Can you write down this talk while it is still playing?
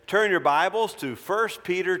Turn your Bibles to 1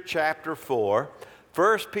 Peter chapter 4.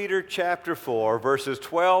 1 Peter chapter 4, verses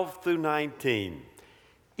 12 through 19.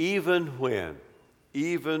 Even when.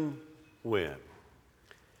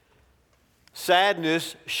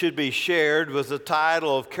 Sadness Should Be Shared was the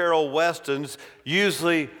title of Carol Weston's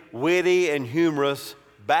usually witty and humorous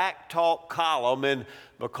back talk column in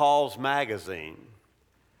McCall's magazine.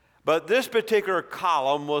 But this particular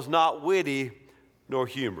column was not witty nor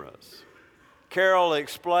humorous. Carol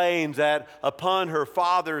explains that upon her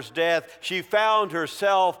father's death, she found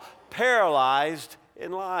herself paralyzed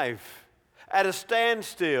in life, at a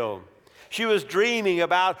standstill. She was dreaming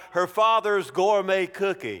about her father's gourmet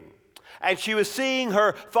cooking, and she was seeing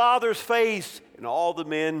her father's face in all the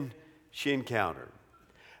men she encountered.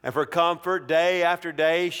 And for comfort, day after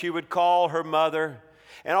day, she would call her mother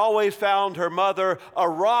and always found her mother a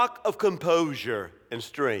rock of composure and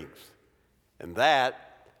strength. And that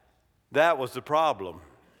was the problem.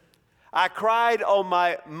 I cried on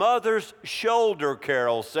my mother's shoulder,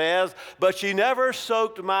 Carol says, but she never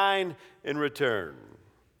soaked mine in return.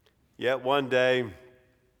 Yet one day,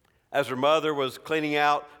 as her mother was cleaning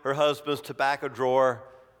out her husband's tobacco drawer,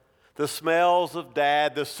 the smells of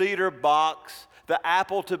Dad, the cedar box, the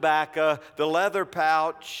apple tobacco, the leather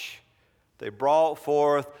pouch, they brought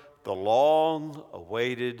forth the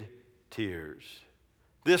long-awaited tears.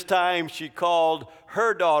 This time she called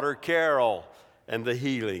her daughter Carol, and the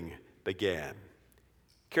healing began.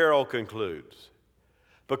 Carol concludes,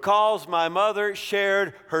 because my mother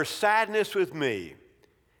shared her sadness with me,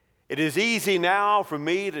 it is easy now for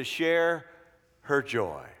me to share her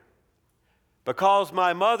joy. Because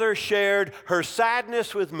my mother shared her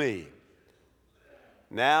sadness with me,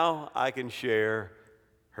 now I can share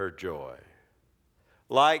her joy.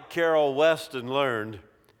 Like Carol Weston learned,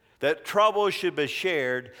 that trouble should be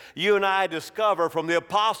shared, you and I discover from the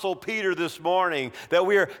Apostle Peter this morning that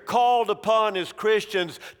we are called upon as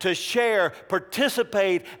Christians to share,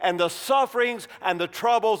 participate in the sufferings and the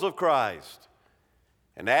troubles of Christ.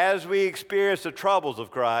 And as we experience the troubles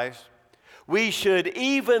of Christ, we should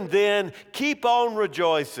even then keep on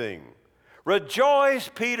rejoicing. Rejoice,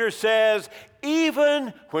 Peter says,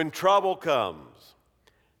 even when trouble comes.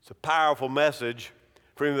 It's a powerful message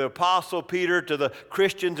from the Apostle Peter to the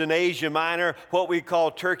Christians in Asia Minor, what we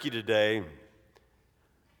call Turkey today.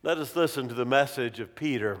 Let us listen to the message of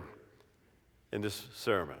Peter in this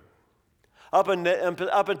sermon. Up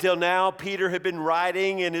until now, Peter had been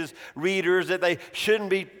writing in his readers that they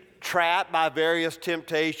shouldn't be trapped by various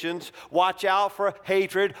temptations. Watch out for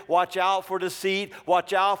hatred, watch out for deceit,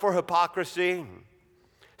 watch out for hypocrisy,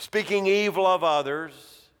 speaking evil of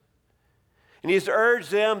others. And he's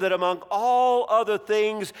urged them that among all other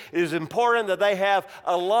things, it is important that they have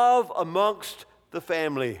a love amongst the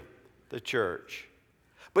family, the church.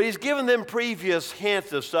 But he's given them previous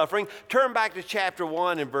hints of suffering. Turn back to chapter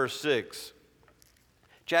 1 and verse 6.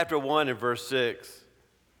 Chapter 1 and verse 6.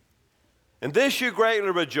 In this you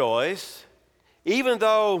greatly rejoice, even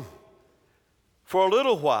though for a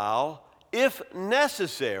little while, if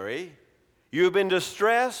necessary, you have been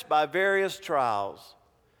distressed by various trials.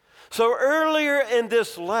 So earlier in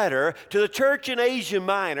this letter to the church in Asia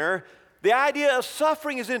Minor, the idea of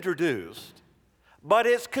suffering is introduced, but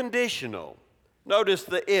it's conditional. Notice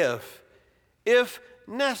the if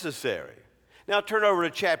necessary. Now turn over to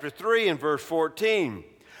chapter 3 and verse 14.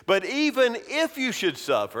 But even if you should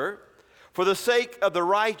suffer, for the sake of the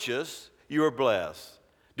righteous, you are blessed.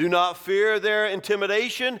 Do not fear their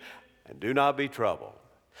intimidation, and do not be troubled.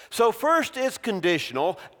 So first it's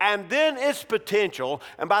conditional, and then it's potential,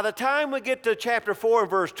 and by the time we get to chapter 4 and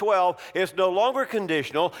verse 12, it's no longer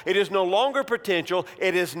conditional, it is no longer potential,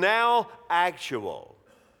 it is now actual.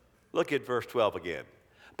 Look at verse 12 again.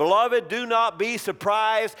 Beloved, do not be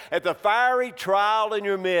surprised at the fiery trial in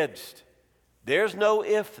your midst. There's no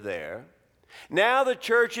if there. Now the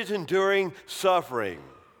church is enduring suffering.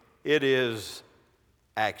 It is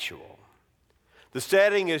actual. The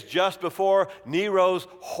setting is just before Nero's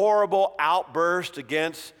horrible outburst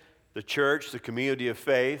against the church, the community of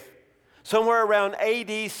faith. Somewhere around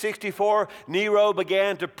AD 64, Nero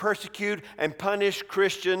began to persecute and punish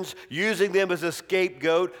Christians, using them as a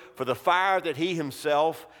scapegoat for the fire that he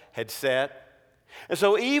himself had set. And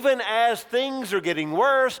so even as things are getting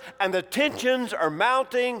worse and the tensions are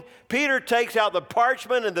mounting, Peter takes out the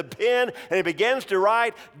parchment and the pen and he begins to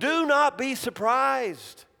write, do not be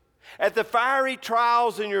surprised at the fiery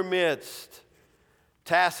trials in your midst.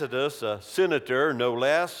 Tacitus, a senator no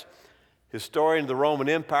less, historian of the Roman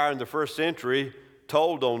Empire in the first century,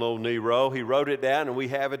 told on old Nero. He wrote it down and we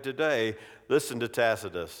have it today. Listen to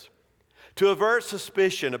Tacitus. To avert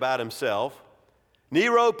suspicion about himself,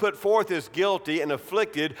 Nero put forth as guilty and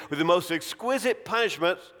afflicted with the most exquisite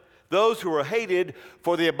punishments those who were hated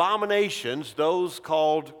for the abominations, those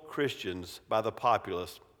called Christians by the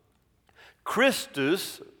populace.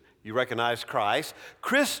 Christus, you recognize Christ,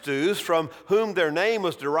 Christus, from whom their name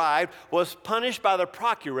was derived, was punished by the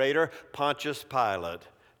procurator Pontius Pilate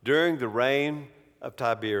during the reign of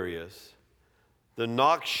Tiberius. The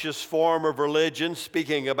noxious form of religion,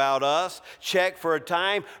 speaking about us, check for a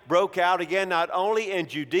time, broke out again not only in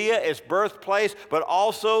Judea, its birthplace, but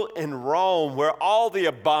also in Rome, where all the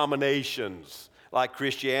abominations, like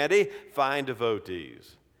Christianity, find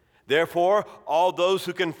devotees. Therefore, all those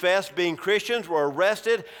who confessed being Christians were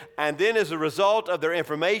arrested, and then as a result of their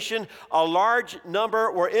information, a large number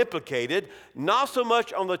were implicated, not so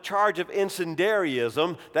much on the charge of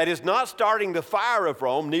incendiarism, that is not starting the fire of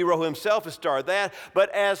Rome, Nero himself has started that, but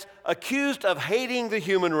as accused of hating the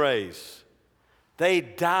human race. They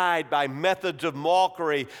died by methods of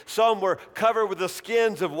mockery. Some were covered with the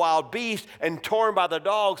skins of wild beasts and torn by the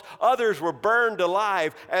dogs. Others were burned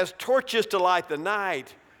alive as torches to light the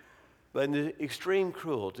night. But in the extreme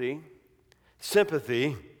cruelty,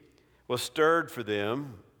 sympathy was stirred for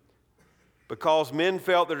them because men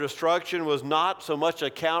felt their destruction was not so much a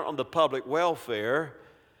count on the public welfare,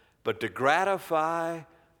 but to gratify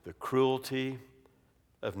the cruelty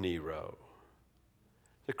of Nero.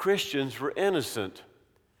 The Christians were innocent,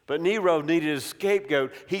 but Nero needed a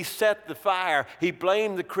scapegoat. He set the fire. He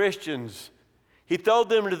blamed the Christians. He threw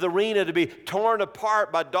them into the arena to be torn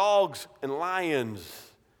apart by dogs and lions.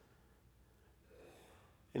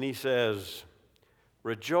 And he says,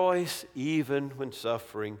 rejoice even when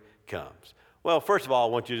suffering comes. Well, first of all,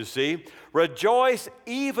 I want you to see, rejoice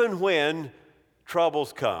even when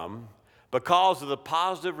troubles come because of the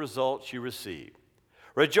positive results you receive.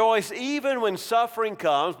 Rejoice even when suffering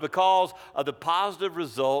comes because of the positive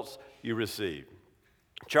results you receive.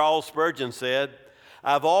 Charles Spurgeon said,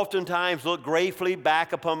 I've oftentimes looked gratefully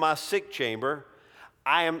back upon my sick chamber.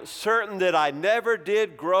 I am certain that I never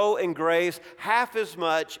did grow in grace half as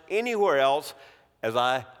much anywhere else as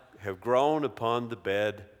I have grown upon the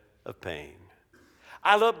bed of pain.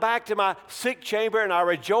 I look back to my sick chamber and I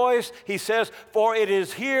rejoice, he says, for it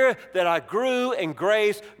is here that I grew in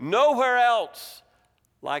grace, nowhere else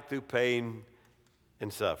like through pain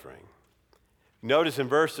and suffering. Notice in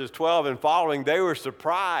verses 12 and following, they were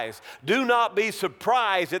surprised. Do not be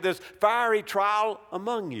surprised at this fiery trial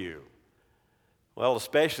among you. Well,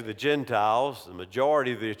 especially the Gentiles, the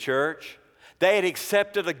majority of the church, they had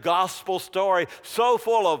accepted a gospel story so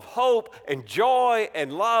full of hope and joy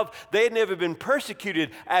and love. They had never been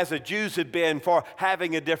persecuted as the Jews had been for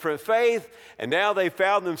having a different faith. And now they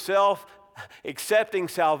found themselves accepting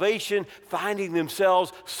salvation, finding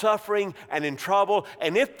themselves suffering and in trouble.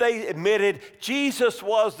 And if they admitted Jesus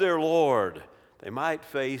was their Lord, they might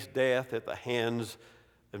face death at the hands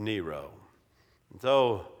of Nero. And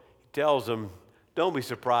so he tells them, don't be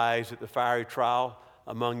surprised at the fiery trial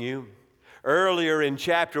among you. Earlier in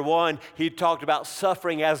chapter 1, he talked about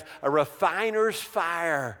suffering as a refiner's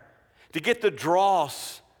fire. To get the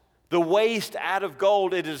dross, the waste out of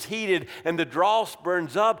gold, it is heated, and the dross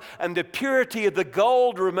burns up, and the purity of the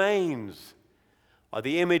gold remains. While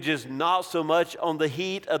the image is not so much on the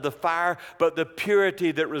heat of the fire, but the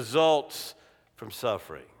purity that results from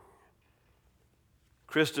suffering.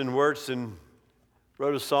 Kristen Wurtson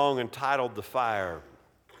wrote a song entitled The Fire.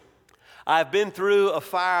 I've been through a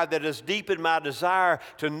fire that has deepened my desire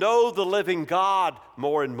to know the living God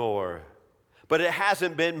more and more. But it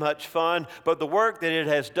hasn't been much fun, but the work that it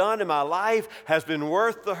has done in my life has been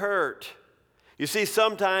worth the hurt. You see,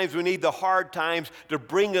 sometimes we need the hard times to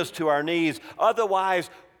bring us to our knees. Otherwise,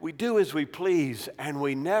 we do as we please, and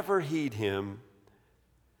we never heed him.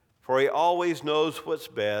 For he always knows what's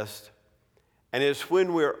best, and it's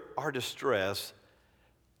when we are distressed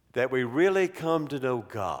that we really come to know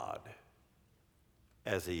God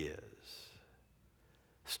as he is.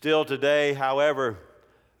 Still today, however,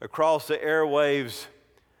 across the airwaves,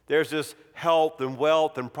 there's this health and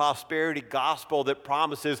wealth and prosperity gospel that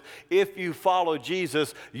promises if you follow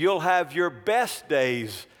Jesus, you'll have your best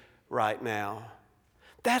days right now.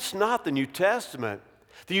 That's not the New Testament.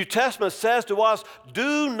 The New Testament says to us,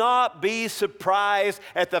 do not be surprised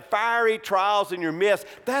at the fiery trials in your midst.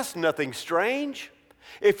 That's nothing strange.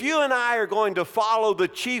 If you and I are going to follow the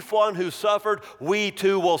chief one who suffered, we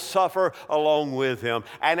too will suffer along with him.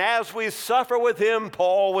 And as we suffer with him,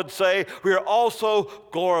 Paul would say, we are also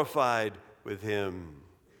glorified with him.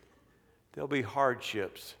 There'll be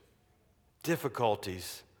hardships,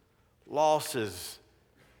 difficulties, losses,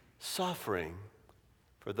 suffering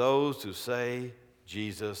for those who say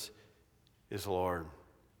Jesus is Lord.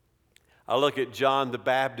 I look at John the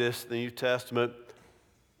Baptist in the New Testament,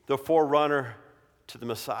 the forerunner to the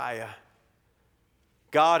Messiah.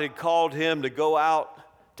 God had called him to go out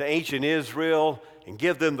to ancient Israel and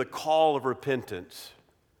give them the call of repentance.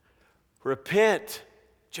 Repent,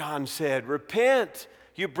 John said, repent,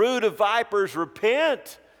 you brood of vipers,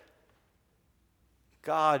 repent.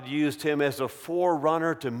 God used him as a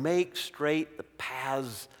forerunner to make straight the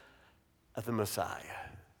paths of the Messiah.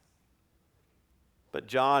 But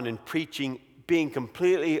John, in preaching, being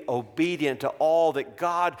completely obedient to all that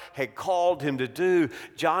God had called him to do,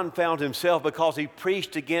 John found himself, because he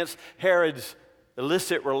preached against Herod's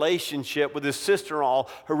illicit relationship with his sister-in-law,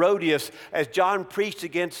 Herodias, as John preached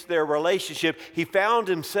against their relationship, he found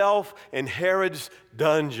himself in Herod's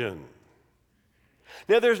dungeon.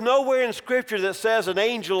 Now, there's nowhere in Scripture that says an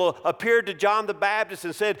angel appeared to John the Baptist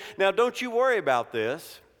and said, now don't you worry about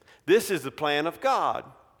this. This is the plan of God.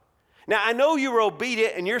 Now, I know you were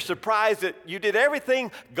obedient and you're surprised that you did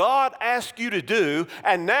everything God asked you to do,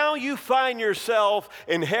 and now you find yourself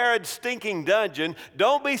in Herod's stinking dungeon.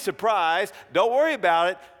 Don't be surprised. Don't worry about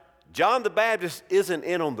it. John the Baptist isn't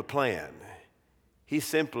in on the plan. He's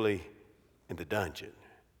simply in the dungeon.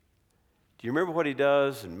 Do you remember what he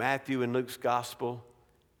does in Matthew and Luke's gospel?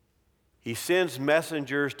 He sends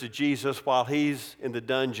messengers to Jesus while he's in the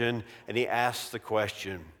dungeon, and he asks the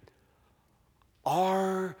question,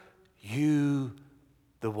 are you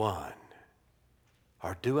the one?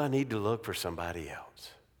 Or do I need to look for somebody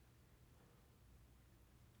else?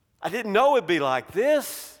 I didn't know it'd be like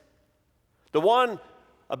this. The one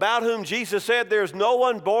about whom Jesus said there's no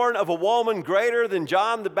one born of a woman greater than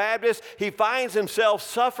John the Baptist. He finds himself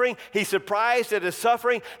suffering. He's surprised at his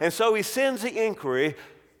suffering, and so he sends the inquiry,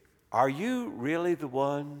 are you really the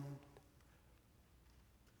one?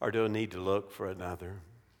 Or do I need to look for another?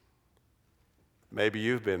 Maybe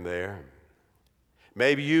you've been there.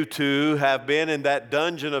 Maybe you too have been in that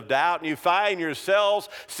dungeon of doubt, and you find yourselves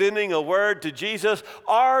sending a word to Jesus,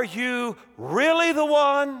 are you really the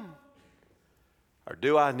one? Or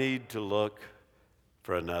do I need to look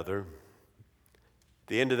for another? At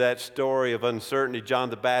the end of that story of uncertainty, John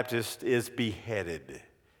the Baptist is beheaded.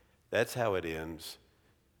 That's how it ends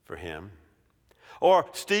for him. Or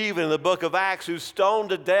Stephen in the book of Acts, who's stoned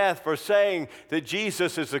to death for saying that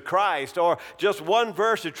Jesus is the Christ. Or just one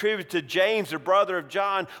verse attributed to James, the brother of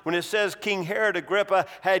John, when it says King Herod Agrippa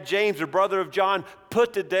had James, the brother of John,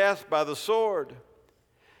 put to death by the sword.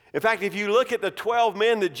 In fact, if you look at the 12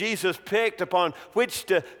 men that Jesus picked upon which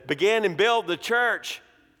to begin and build the church,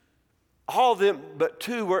 all of them but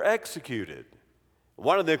 2 were executed.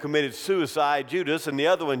 One of them committed suicide, Judas, and the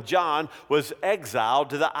other one, John, was exiled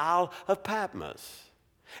to the Isle of Patmos.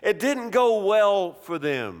 It didn't go well for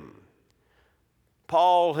them.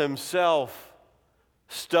 Paul himself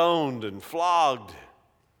stoned and flogged,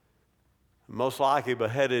 most likely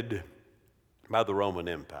beheaded by the Roman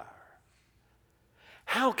Empire.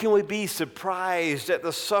 How can we be surprised at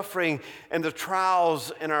the suffering and the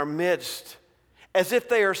trials in our midst as if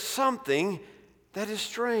they are something that is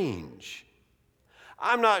strange?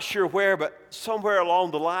 I'm not sure where, but somewhere along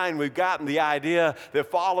the line we've gotten the idea that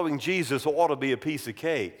following Jesus ought to be a piece of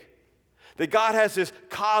cake. That God has this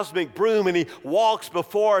cosmic broom and he walks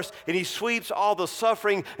before us and he sweeps all the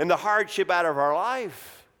suffering and the hardship out of our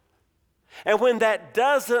life. And when that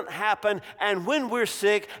doesn't happen, and when we're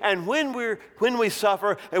sick, and when we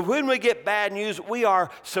suffer, and when we get bad news, we are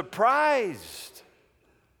surprised.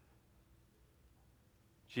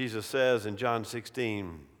 Jesus says in John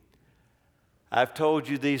 16, I've told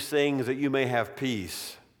you these things that you may have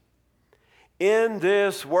peace. In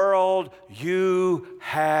this world you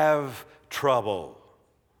have trouble.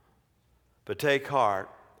 But take heart,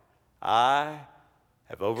 I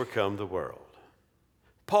have overcome the world.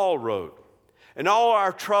 Paul wrote, in all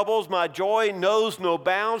our troubles, my joy knows no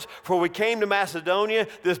bounds, for we came to Macedonia.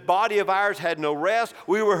 This body of ours had no rest.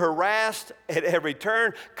 We were harassed at every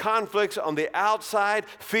turn, conflicts on the outside,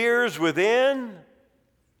 fears within.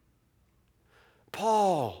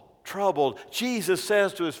 Paul, troubled, Jesus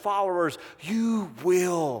says to his followers, you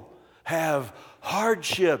will have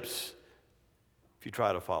hardships if you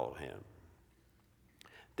try to follow him.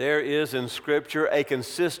 There is in Scripture a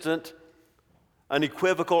consistent,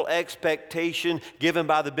 unequivocal expectation given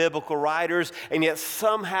by the biblical writers, and yet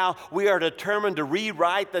somehow we are determined to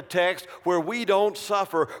rewrite the text where we don't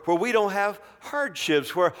suffer, where we don't have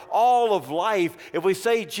hardships, where all of life, if we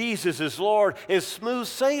say Jesus is Lord, is smooth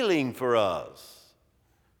sailing for us.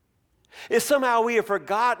 If somehow we have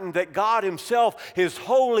forgotten that God himself is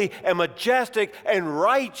holy and majestic and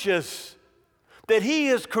righteous, that he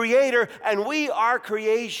is creator and we are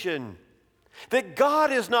creation, that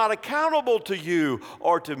God is not accountable to you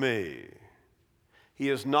or to me. He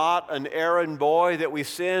is not an errand boy that we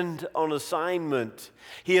send on assignment.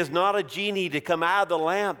 He is not a genie to come out of the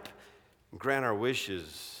lamp and grant our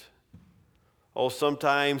wishes. Oh,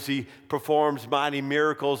 sometimes He performs mighty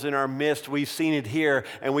miracles in our midst. We've seen it here,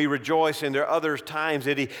 and we rejoice. And there are other times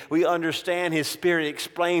that we understand His Spirit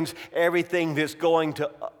explains everything that's going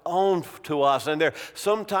on to us. And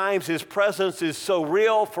sometimes His presence is so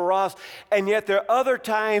real for us. And yet there are other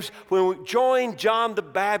times when we join John the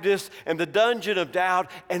Baptist in the dungeon of doubt,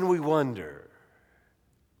 and we wonder,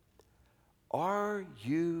 are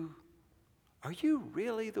you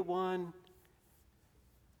really the one?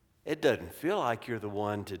 It doesn't feel like you're the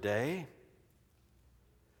one today.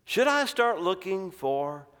 Should I start looking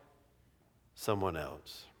for someone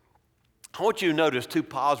else? I want you to notice two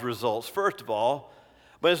positive results. First of all,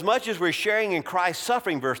 but as much as we're sharing in Christ's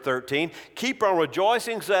suffering, verse 13, keep on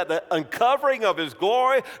rejoicing so that the uncovering of His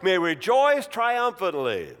glory may rejoice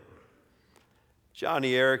triumphantly.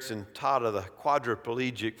 Johnny Erickson, Tata, the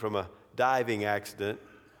quadriplegic from a diving accident,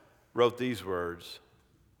 wrote these words: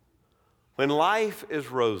 when life is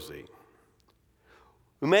rosy,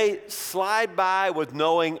 we may slide by with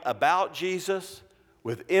knowing about Jesus,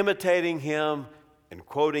 with imitating Him and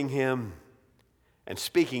quoting Him and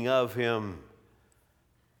speaking of Him,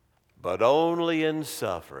 but only in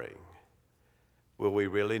suffering will we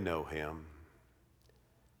really know Him.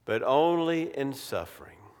 But only in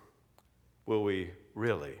suffering will we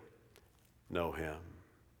really know Him.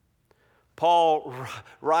 Paul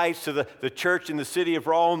writes to the church in the city of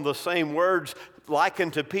Rome the same words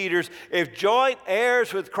likened to Peter's. If joint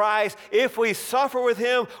heirs with Christ, if we suffer with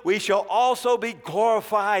Him, we shall also be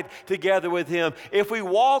glorified together with Him. If we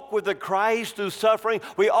walk with the Christ through suffering,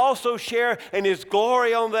 we also share in His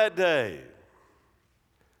glory on that day.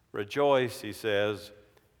 Rejoice, he says,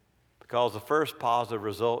 because the first positive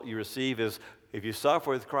result you receive is if you suffer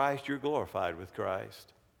with Christ, you're glorified with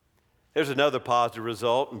Christ. There's another positive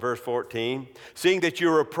result in verse 14. Seeing that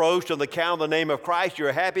you're reproached on the account of the name of Christ,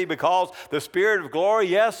 you're happy because the Spirit of glory,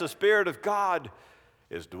 yes, the Spirit of God,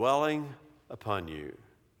 is dwelling upon you.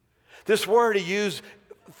 This word he used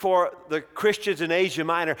for the Christians in Asia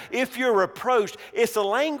Minor, if you're reproached, it's the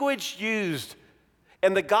language used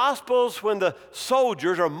in the Gospels when the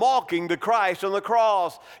soldiers are mocking the Christ on the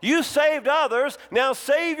cross. You saved others, now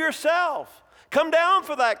save yourself. Come down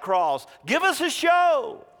for that cross. Give us a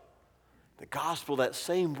show. The gospel, that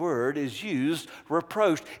same word is used,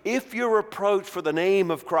 reproached. If you're reproached for the name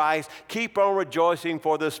of Christ, keep on rejoicing,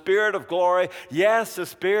 for the Spirit of glory, yes, the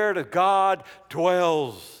Spirit of God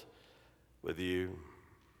dwells with you.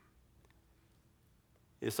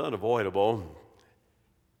 It's unavoidable.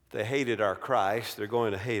 They hated our Christ, they're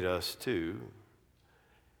going to hate us too.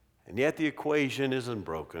 And yet the equation isn't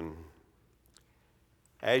broken.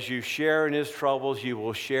 As you share in His troubles, you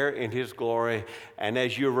will share in His glory. And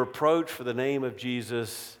as you reproach for the name of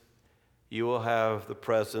Jesus, you will have the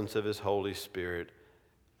presence of His Holy Spirit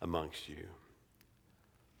amongst you.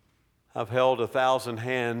 I've held 1,000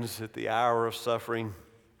 hands at the hour of suffering.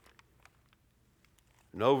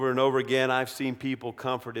 And over again, I've seen people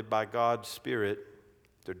comforted by God's Spirit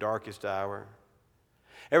at their darkest hour.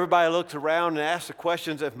 Everybody looks around and asks the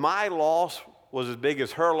questions, if my loss was as big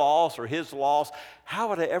as her loss or his loss, how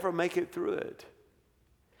would I ever make it through it?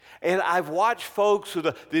 And I've watched folks with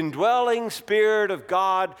the indwelling Spirit of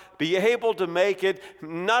God be able to make it,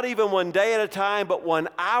 not even one day at a time, but 1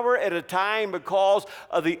 hour at a time, because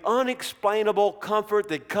of the unexplainable comfort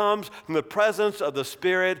that comes from the presence of the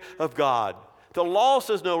Spirit of God. The loss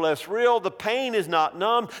is no less real. The pain is not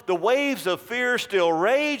numb. The waves of fear still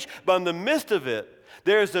rage, but in the midst of it,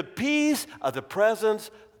 there's the peace of the presence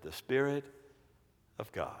of the Spirit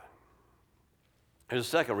of God. There's a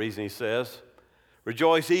second reason he says,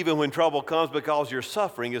 rejoice even when trouble comes, because your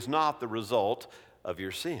suffering is not the result of your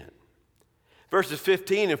sin. Verses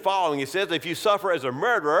 15 and following, he says, if you suffer as a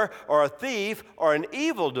murderer or a thief or an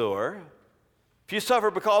evildoer, if you suffer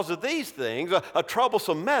because of these things, a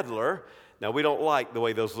troublesome meddler. Now, we don't like the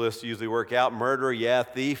way those lists usually work out. Murderer, yeah.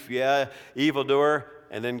 Thief, yeah. Evildoer,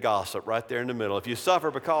 and then gossip right there in the middle. If you suffer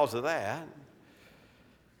because of that.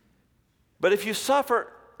 But if you suffer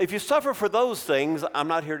for those things, I'm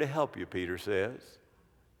not here to help you, Peter says.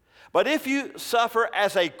 But if you suffer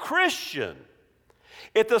as a Christian,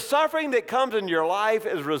 if the suffering that comes in your life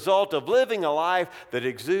is a result of living a life that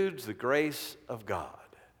exudes the grace of God,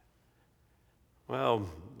 well,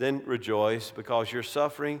 then rejoice, because your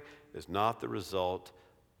suffering is not the result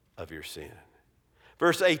of your sin.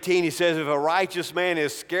 Verse 18, he says, if a righteous man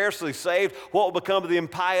is scarcely saved, what will become of the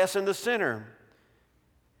impious and the sinner?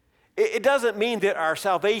 It doesn't mean that our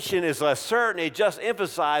salvation is less certain. It just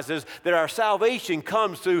emphasizes that our salvation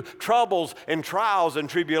comes through troubles and trials and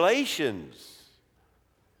tribulations.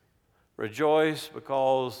 Rejoice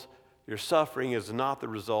because your suffering is not the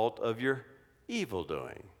result of your evil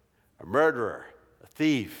doing. A murderer, a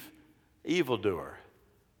thief, evildoer,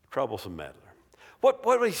 troublesome meddler.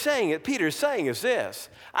 What he's saying, Peter is saying is this: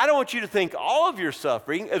 I don't want you to think all of your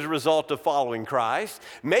suffering is a result of following Christ.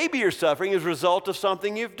 Maybe your suffering is a result of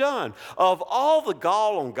something you've done. Of all the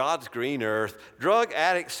gall on God's green earth, drug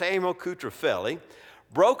addict Samuel Cutrofelli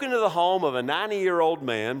broke into the home of a 90-year-old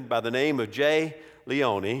man by the name of Jay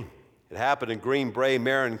Leone. It happened in Green Bay,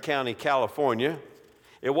 Marin County, California.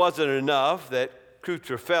 It wasn't enough that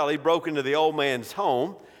Cutrofelli broke into the old man's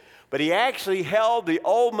home, but he actually held the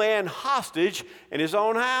old man hostage in his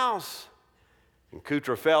own house. In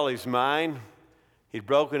Cutrofelli's mind, he'd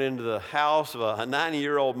broken into the house of a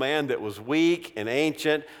 90-year-old man that was weak and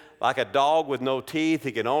ancient, like a dog with no teeth.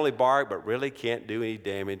 He can only bark, but really can't do any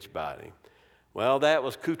damage biting. Well, that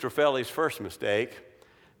was Cutrofelli's first mistake.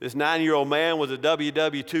 This 90-year-old man was a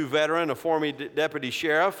WW2 veteran, a former deputy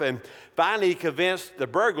sheriff, and finally convinced the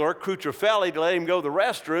burglar, Cutrofelli, to let him go to the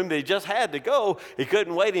restroom. They just had to go. He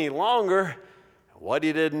couldn't wait any longer. What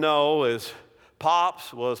he didn't know is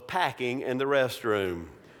Pops was packing in the restroom.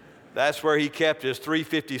 That's where he kept his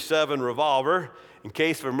 .357 revolver in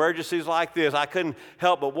case of emergencies like this. I couldn't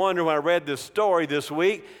help but wonder when I read this story this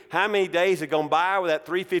week, how many days had gone by with that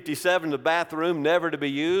 .357 in the bathroom, never to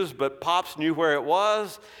be used, but Pops knew where it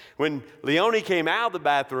was. When Leone came out of the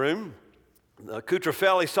bathroom,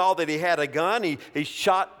 Cutrofelli saw that he had a gun. He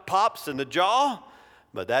shot Pops in the jaw,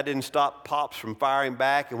 but that didn't stop Pops from firing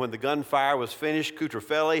back. And when the gunfire was finished,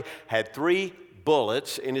 Cutrofelli had 3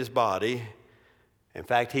 bullets in his body. In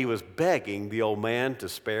fact, he was begging the old man to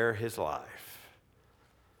spare his life.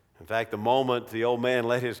 In fact, the moment the old man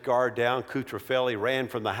let his guard down, Cutrofelli ran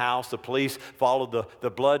from the house. The police followed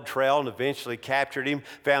the blood trail and eventually captured him,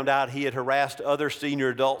 found out he had harassed other senior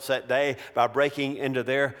adults that day by breaking into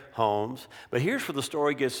their homes. But here's where the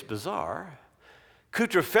story gets bizarre.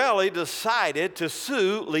 Cutrofelli decided to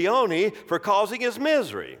sue Leone for causing his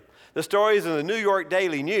misery. The story is in the New York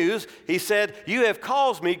Daily News. He said, "You have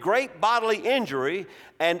caused me great bodily injury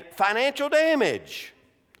and financial damage."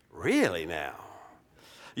 Really now?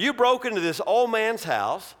 You broke into this old man's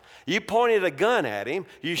house, you pointed a gun at him,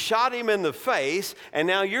 you shot him in the face, and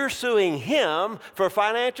now you're suing him for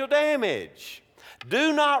financial damage.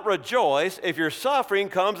 Do not rejoice if your suffering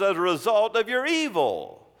comes as a result of your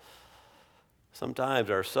evil. Sometimes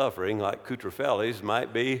our suffering, like Cutrofelli's,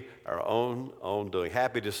 might be our own doing.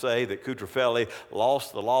 Happy to say that Cutrofelli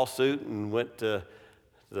lost the lawsuit and went to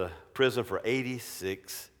the prison for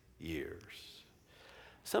 86 years.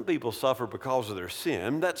 Some people suffer because of their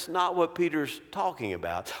sin. That's not what Peter's talking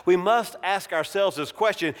about. We must ask ourselves this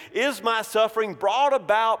question: is my suffering brought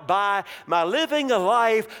about by my living a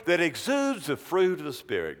life that exudes the fruit of the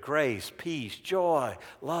Spirit? Grace, peace, joy,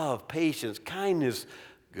 love, patience, kindness,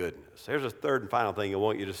 goodness. There's a third and final thing I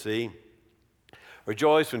want you to see.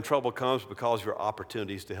 Rejoice when trouble comes because of your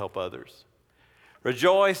opportunities to help others.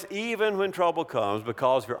 Rejoice even when trouble comes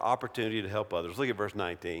because of your opportunity to help others. Look at verse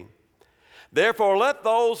 19. Therefore, let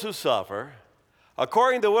those who suffer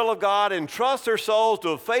according to the will of God entrust their souls to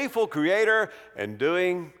a faithful Creator and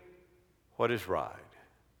doing what is right.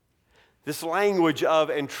 This language of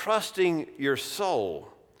entrusting your soul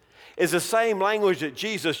is the same language that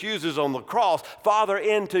Jesus uses on the cross. Father,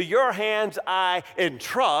 into your hands I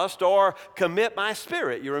entrust or commit my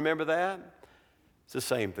spirit. You remember that? It's the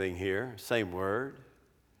same thing here, same word.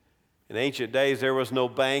 In ancient days, there was no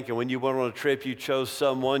bank, and when you went on a trip, you chose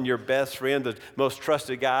someone, your best friend, the most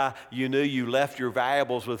trusted guy you knew. You left your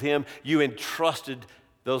valuables with him. You entrusted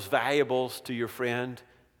those valuables to your friend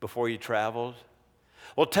before you traveled.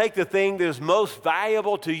 Well, take the thing that is most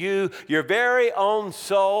valuable to you, your very own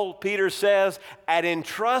soul, Peter says, and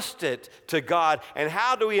entrust it to God. And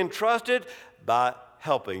how do we entrust it? By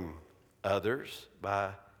helping others, by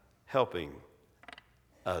helping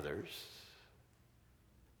others.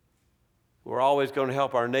 We're always going to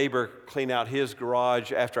help our neighbor clean out his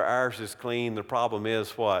garage after ours is clean. The problem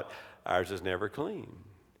is what? Ours is never clean.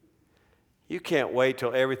 You can't wait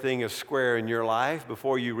till everything is square in your life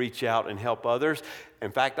before you reach out and help others.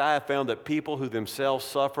 In fact, I have found that people who themselves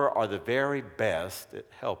suffer are the very best at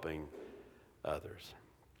helping others.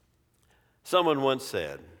 Someone once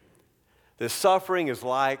said that suffering is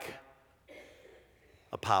like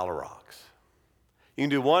a pile of rocks. You can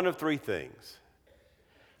do one of 3 things.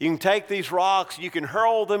 You can take these rocks, you can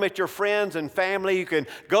hurl them at your friends and family. You can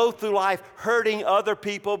go through life hurting other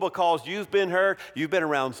people because you've been hurt. You've been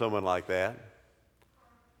around someone like that.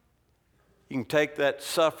 You can take that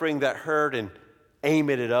suffering, that hurt, and aim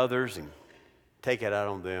it at others and take it out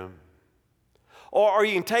on them. Or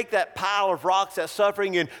you can take that pile of rocks, that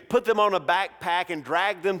suffering, and put them on a backpack and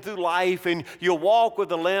drag them through life, and you'll walk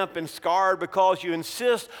with a limp and scarred because you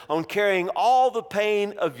insist on carrying all the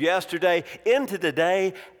pain of yesterday into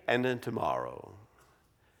today and then tomorrow.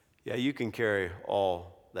 Yeah, you can carry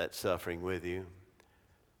all that suffering with you.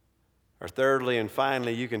 Or thirdly and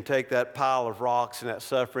finally, you can take that pile of rocks and that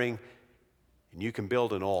suffering and you can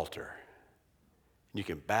build an altar. You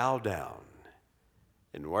can bow down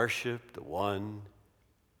and worship the one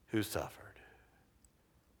who suffered.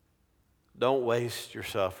 Don't waste your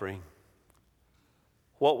suffering.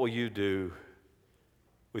 What will you do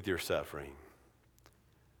with your suffering?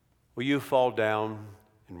 Will you fall down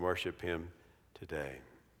and worship him today?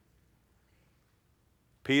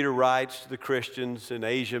 Peter writes to the Christians in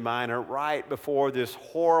Asia Minor right before this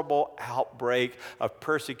horrible outbreak of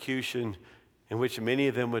persecution in which many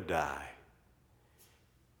of them would die.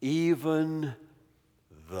 Even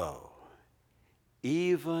though,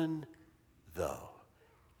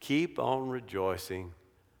 keep on rejoicing,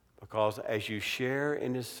 because as you share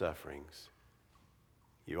in his sufferings,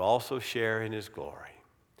 you also share in his glory.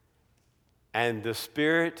 And the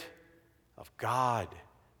Spirit of God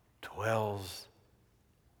dwells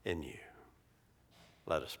in you.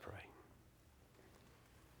 Let us pray.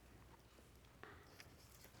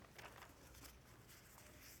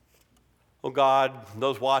 Oh God,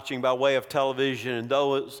 those watching by way of television and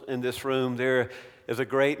those in this room, there is a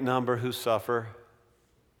great number who suffer.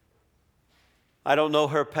 I don't know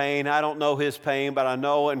her pain, I don't know his pain, but I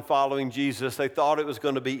know in following Jesus, they thought it was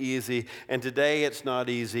going to be easy, and today it's not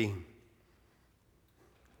easy.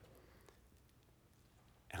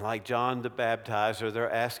 And like John the Baptizer,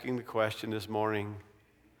 they're asking the question this morning,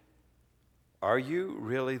 are you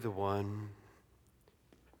really the one?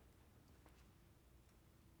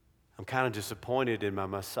 I'm kind of disappointed in my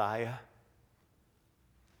Messiah.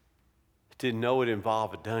 Didn't know it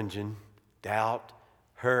involved a dungeon, doubt,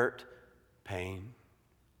 hurt, pain.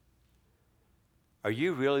 Are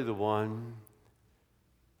you really the one,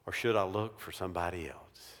 or should I look for somebody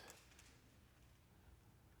else?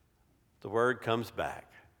 The word comes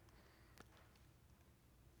back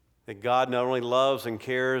that God not only loves and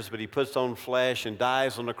cares, but he puts on flesh and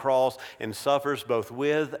dies on the cross and suffers both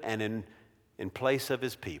with and in place of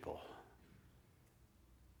his people.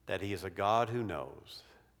 That he is a God who knows.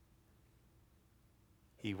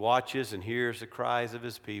 He watches and hears the cries of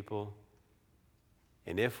his people.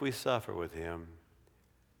 And if we suffer with him,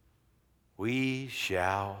 we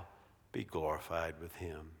shall be glorified with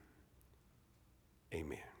him.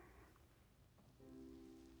 Amen.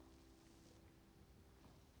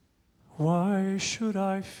 Why should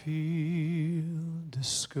I feel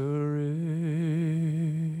discouraged?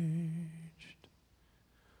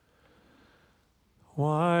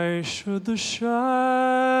 Why should the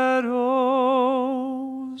shadows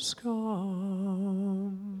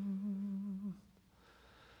come?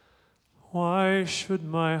 Why should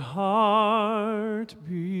my heart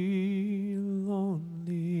be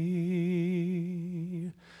lonely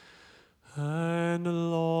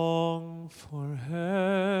and long for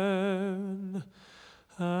heaven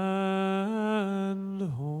and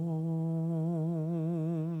home?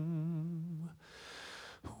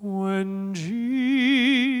 When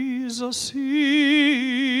Jesus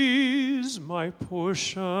is my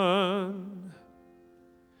portion,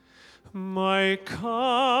 my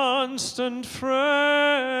constant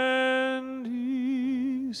friend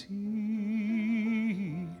is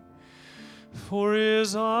he, for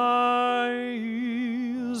his eye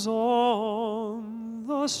is on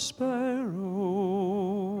the sparrow,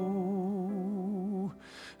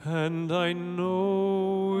 and I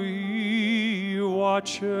know he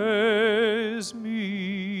watches me.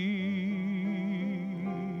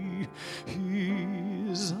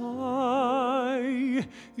 His eye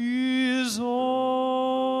is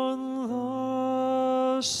on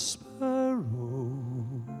the sparrow,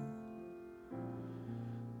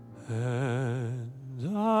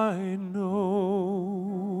 and I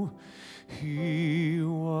know he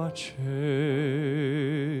watches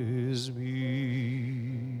me.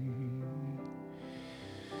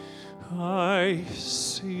 I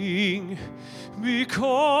sing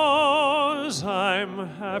because I'm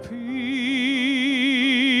happy.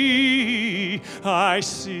 I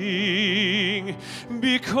sing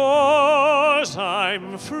because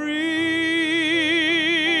I'm free.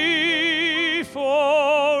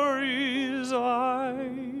 For his eye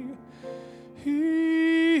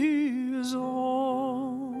is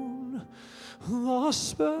on the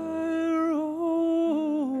sparrow,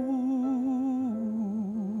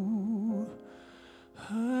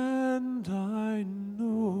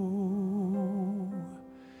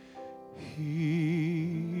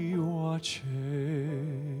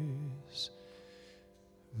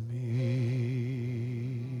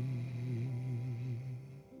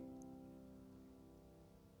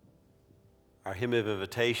 Our hymn of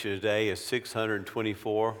invitation today is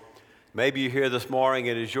 624. Maybe you're here this morning.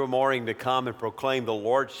 It is your morning to come and proclaim the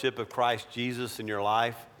lordship of Christ Jesus in your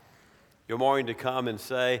life. Your morning to come and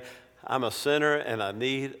say, I'm a sinner and I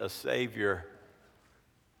need a Savior.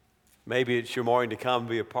 Maybe it's your morning to come and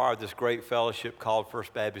be a part of this great fellowship called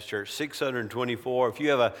First Baptist Church. 624. If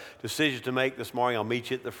you have a decision to make this morning, I'll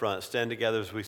meet you at the front. Stand together as we